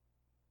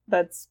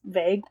 That's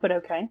vague, but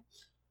okay.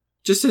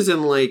 Just as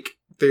in, like,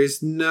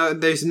 there's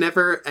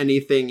never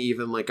anything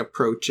even, like,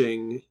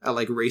 approaching a,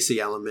 like, racy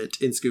element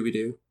in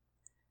Scooby-Doo.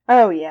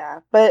 Oh,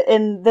 yeah. But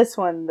in this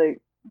one, the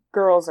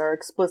girls are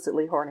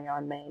explicitly horny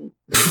on Maine.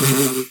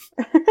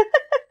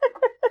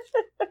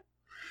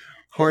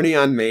 Horny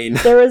on Maine.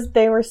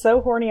 They were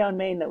so horny on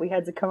Maine that we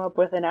had to come up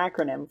with an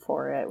acronym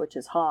for it, which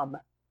is HOM.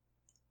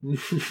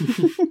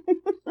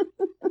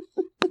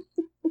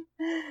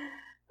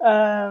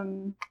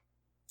 um,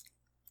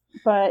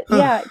 but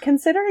yeah,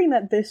 considering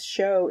that this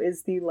show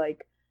is the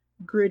like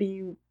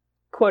gritty,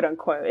 quote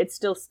unquote, it's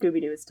still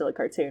Scooby-Doo, it's still a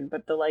cartoon,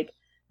 but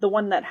the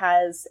one that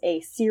has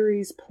a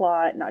series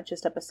plot, not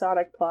just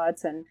episodic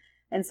plots,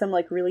 and some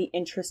like really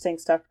interesting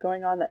stuff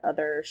going on that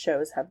other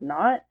shows have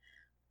not.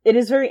 It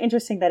is very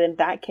interesting that in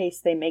that case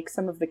they make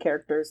some of the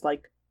characters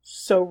like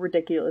so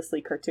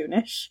ridiculously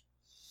cartoonish.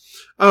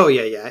 Oh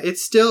yeah.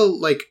 It's still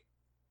like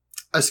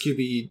a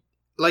Scooby.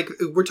 Like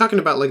we're talking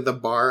about like the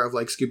bar of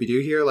like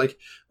Scooby-Doo here. Like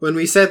when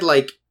we said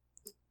like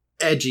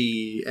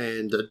edgy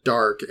and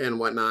dark and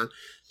whatnot,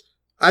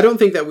 I don't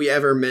think that we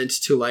ever meant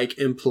to like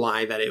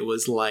imply that it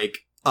was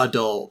like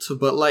adult,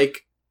 but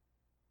like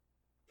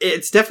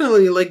it's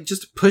definitely like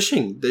just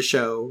pushing the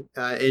show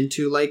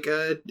into like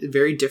a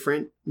very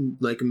different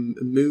like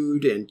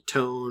mood and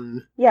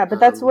tone. Yeah, but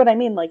that's what I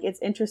mean. Like,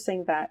 it's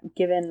interesting that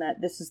given that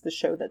this is the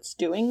show that's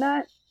doing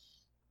that,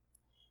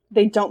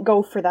 they don't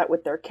go for that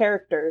with their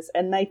characters.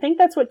 And I think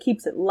that's what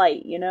keeps it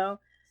light, you know?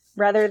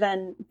 Rather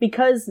than,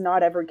 because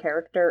not every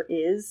character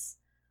is,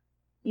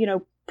 you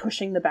know,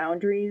 pushing the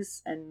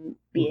boundaries and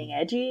being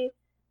edgy,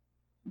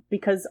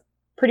 because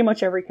pretty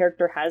much every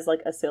character has like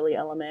a silly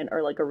element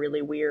or like a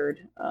really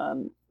weird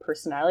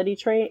personality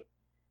trait,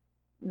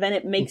 then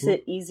it makes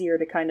it easier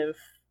to kind of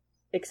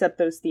accept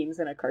those themes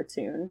in a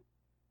cartoon.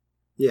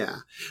 Yeah.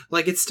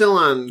 Like it's still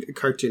on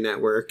Cartoon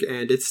Network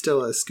and it's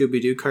still a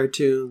Scooby-Doo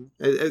cartoon.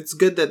 It's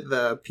good that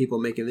the people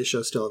making the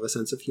show still have a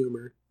sense of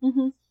humor.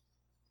 Mm-hmm.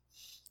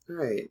 All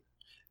right.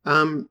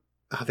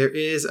 There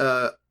is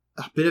a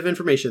bit of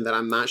information that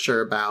I'm not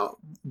sure about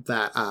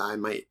that I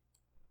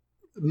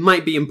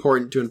might be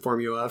important to inform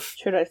you of.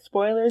 Should I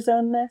spoiler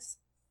zone this?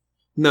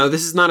 No,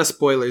 this is not a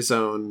spoiler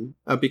zone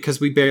because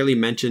we barely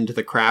mentioned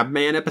the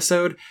Crabman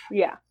episode.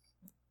 Yeah.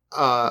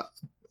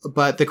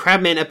 But the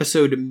Crabman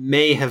episode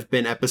may have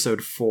been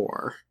episode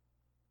 4.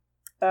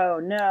 Oh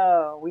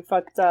no, we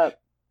fucked up.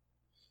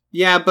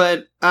 Yeah,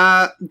 but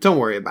don't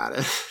worry about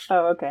it.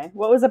 Oh, okay.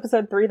 What was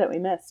episode 3 that we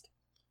missed?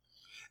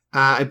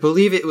 I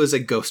believe it was a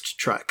ghost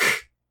truck.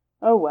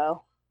 Oh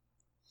well.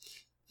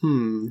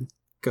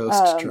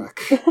 Ghost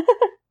truck.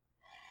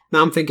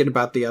 Now I'm thinking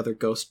about the other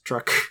ghost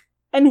truck.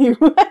 Anyway,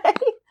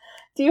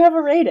 do you have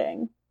a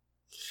rating?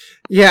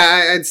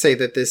 Yeah, I'd say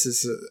that this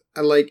is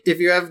like if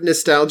you have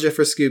nostalgia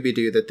for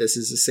Scooby-Doo, that this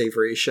is a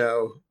savory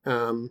show.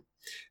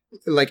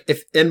 Like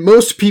and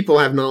most people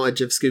have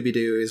knowledge of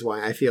Scooby-Doo is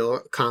why I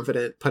feel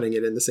confident putting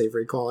it in the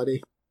savory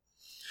quality.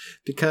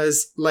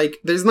 Because like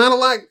there's not a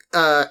lot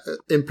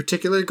in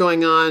particular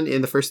going on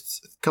in the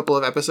first couple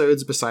of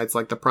episodes besides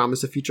like the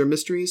promise of future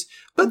mysteries,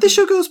 but the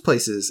show goes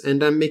places,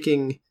 and I'm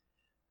making.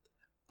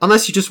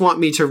 Unless you just want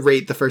me to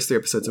rate the first 3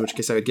 episodes, in which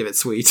case I would give it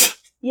sweet.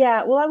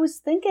 Yeah, well, I was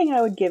thinking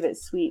I would give it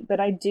sweet, but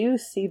I do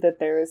see that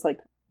there is, like,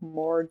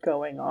 more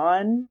going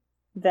on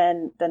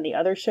than the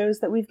other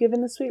shows that we've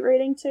given the sweet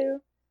rating to.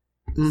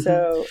 Mm-hmm.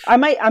 So, I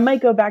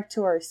might go back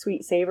to our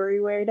sweet savory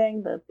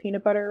rating, the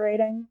peanut butter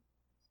rating.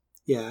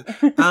 Yeah.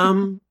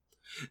 I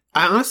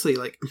honestly,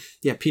 like,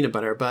 yeah, peanut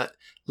butter, but,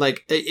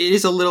 like, it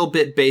is a little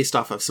bit based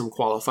off of some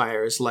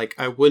qualifiers. Like,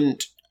 I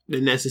wouldn't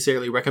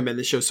necessarily recommend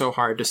the show so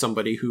hard to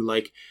somebody who,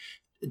 like,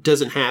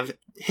 doesn't have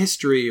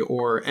history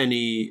or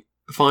any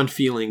fond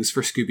feelings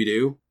for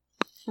Scooby-Doo.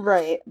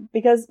 Right.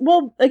 Because,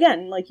 well,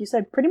 again, like you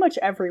said, pretty much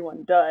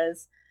everyone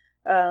does.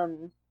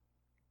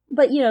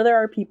 But, you know, there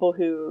are people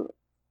who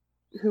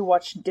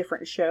watch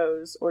different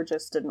shows or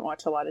just didn't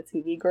watch a lot of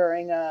TV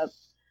growing up.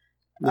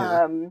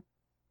 Yeah.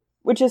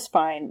 Which is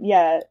fine.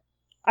 Yeah.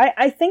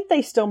 I think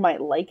they still might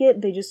like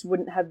it. They just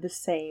wouldn't have the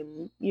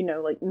same, you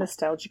know, like,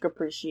 nostalgic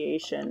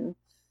appreciation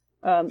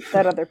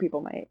that other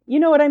people might.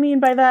 You know what I mean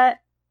by that?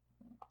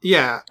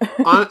 Yeah,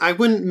 I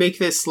wouldn't make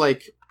this,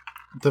 like,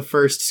 the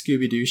first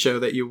Scooby-Doo show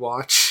that you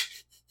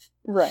watch.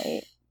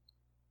 Right.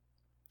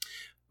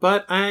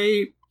 But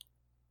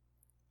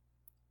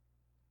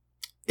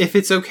if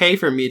it's okay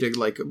for me to,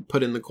 like,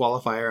 put in the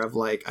qualifier of,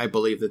 like, I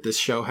believe that this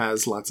show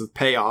has lots of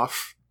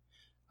payoff,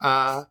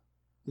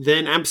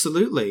 then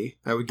absolutely,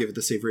 I would give it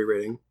the savory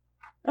rating.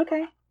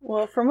 Okay.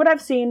 Well, from what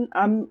I've seen,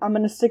 I'm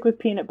gonna stick with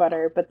peanut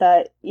butter, but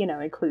that, you know,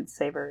 includes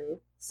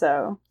savory,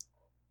 so...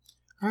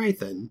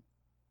 Alright, then.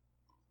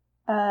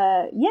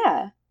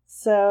 Yeah,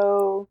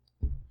 so...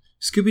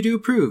 Scooby-Doo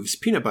approves.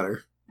 Peanut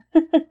butter.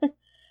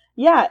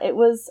 Yeah,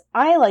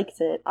 I liked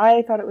it.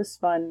 I thought it was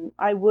fun.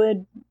 I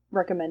would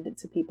recommend it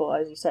to people,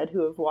 as you said,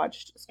 who have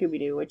watched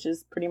Scooby-Doo, which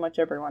is pretty much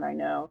everyone I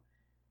know.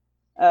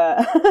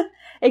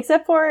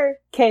 Except for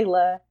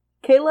Kayla.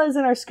 Kayla is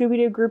in our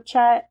Scooby-Doo group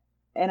chat,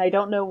 and I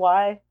don't know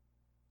why.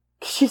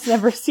 She's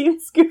never seen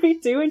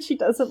Scooby-Doo, and she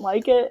doesn't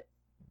like it.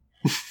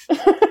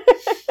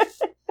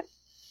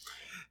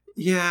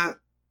 Yeah...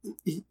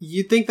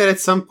 You'd think that at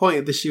some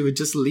point that she would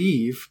just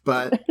leave,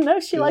 but... No,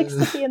 she likes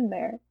to be in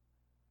there.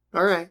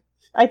 Alright.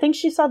 I think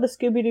she saw the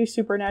Scooby-Doo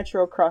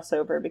Supernatural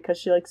crossover because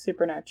she likes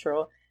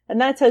Supernatural.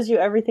 And that tells you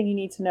everything you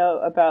need to know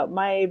about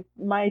my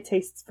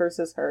tastes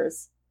versus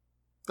hers.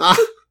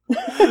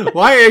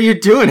 Why are you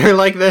doing her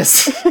like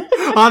this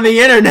on the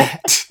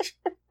internet?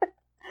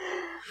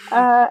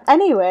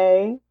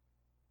 Anyway,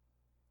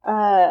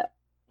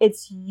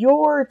 it's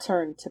your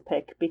turn to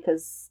pick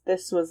because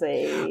this was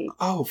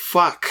Oh,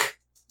 fuck.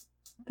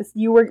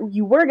 you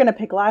were gonna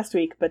pick last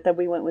week, but then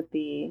we went with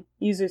the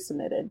user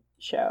submitted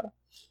show.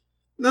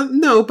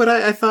 No, but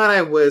I thought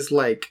I was,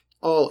 like,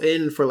 all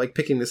in for, like,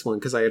 picking this one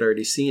because I had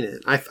already seen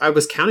it. I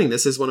was counting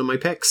this as one of my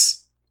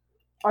picks.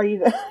 Are you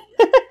the...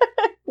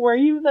 Were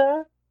you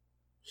the...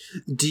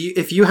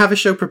 If you have a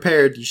show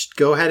prepared, you should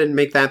go ahead and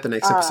make that the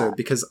next episode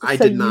because I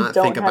did not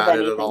think about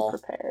it at all.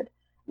 Prepared.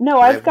 No,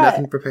 I've got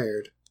nothing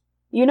prepared.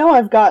 You know,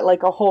 I've got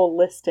like a whole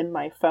list in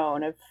my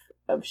phone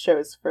of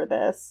shows for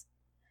this,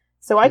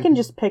 so I can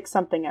just pick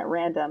something at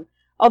random.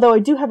 Although I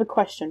do have a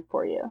question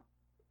for you.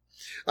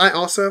 I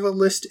also have a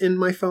list in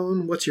my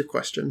phone. What's your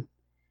question?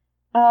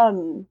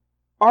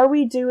 Are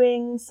we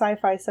doing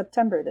Sci-Fi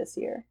September this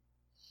year?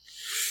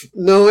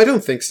 No, I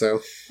don't think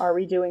so. Are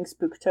we doing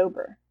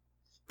Spooktober?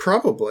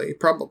 Probably.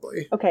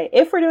 Okay,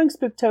 if we're doing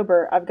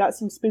Spooktober, I've got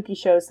some spooky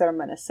shows that I'm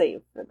going to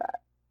save for that.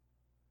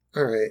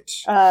 All right.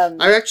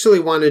 I actually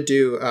want to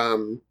do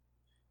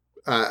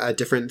a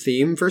different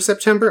theme for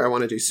September. I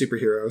want to do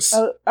superheroes.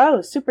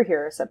 Oh,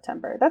 superhero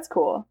September. That's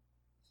cool.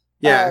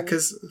 Yeah,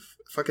 because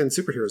fucking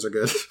superheroes are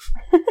good.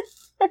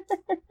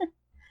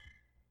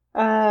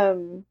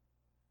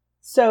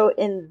 So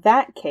in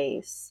that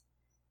case,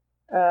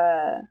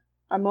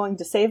 I'm going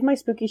to save my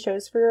spooky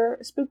shows for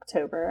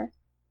Spooktober.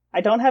 I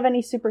don't have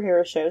any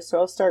superhero shows, so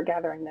I'll start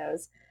gathering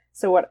those.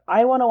 So what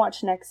I want to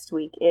watch next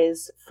week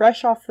is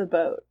Fresh Off the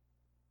Boat.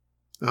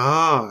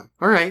 Ah,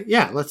 all right.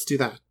 Yeah, let's do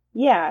that.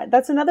 Yeah,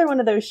 that's another one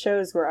of those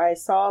shows where I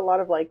saw a lot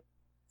of like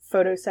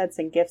photo sets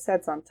and gift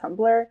sets on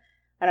Tumblr,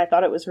 and I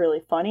thought it was really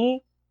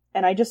funny,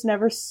 and I just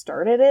never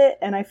started it,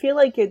 and I feel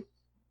like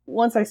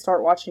once I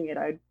start watching it,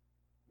 I'd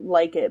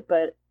like it,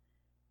 but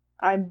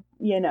I'm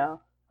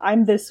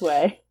this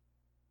way.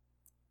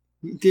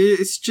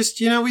 It's just,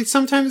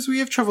 sometimes we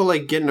have trouble,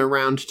 like, getting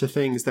around to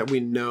things that we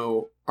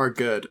know are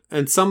good.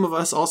 And some of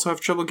us also have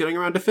trouble getting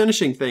around to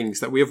finishing things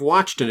that we have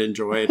watched and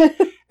enjoyed.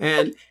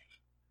 And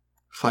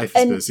life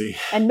is busy.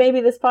 And maybe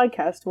this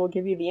podcast will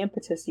give you the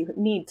impetus you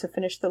need to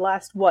finish the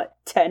last,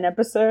 10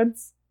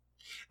 episodes?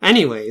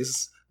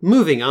 Anyways,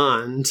 moving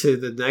on to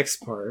the next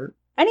part.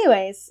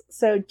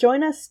 So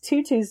join us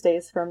 2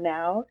 Tuesdays from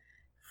now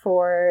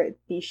for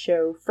the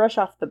show Fresh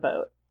Off the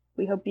Boat.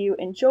 We hope you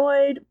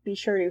enjoyed. Be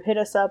sure to hit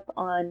us up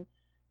on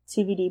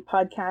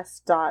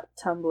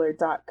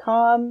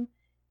tvdpodcast.tumblr.com,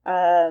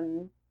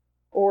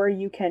 or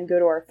you can go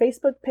to our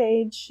Facebook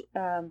page,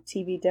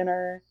 TV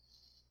Dinner.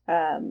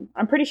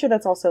 I'm pretty sure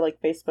that's also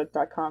like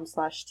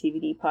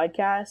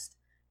facebook.com/tvdpodcast,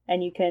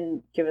 and you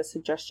can give us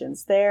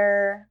suggestions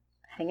there,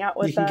 hang out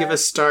with us. You can give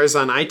us stars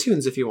on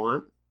iTunes if you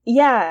want.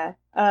 Yeah,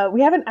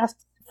 we haven't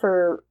asked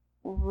for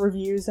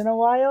reviews in a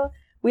while.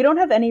 We don't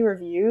have any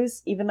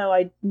reviews, even though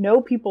I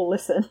know people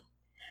listen.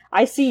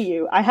 I see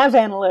you. I have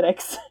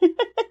analytics.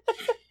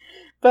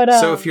 But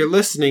so if you're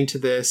listening to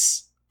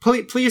this,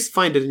 please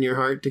find it in your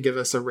heart to give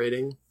us a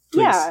rating.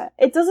 Please. Yeah,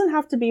 it doesn't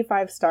have to be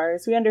 5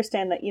 stars. We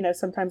understand that,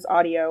 sometimes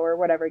audio or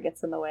whatever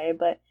gets in the way,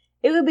 but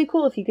it would be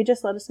cool if you could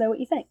just let us know what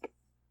you think.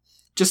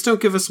 Just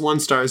don't give us 1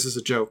 stars as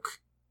a joke.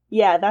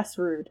 Yeah, that's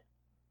rude.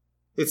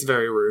 It's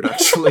very rude,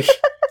 actually.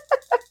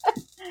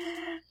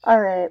 All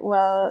right,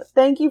 well,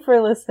 thank you for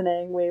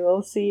listening. We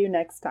will see you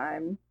next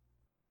time.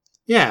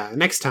 Yeah,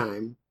 next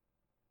time.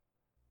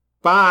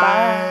 Bye.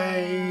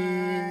 Bye.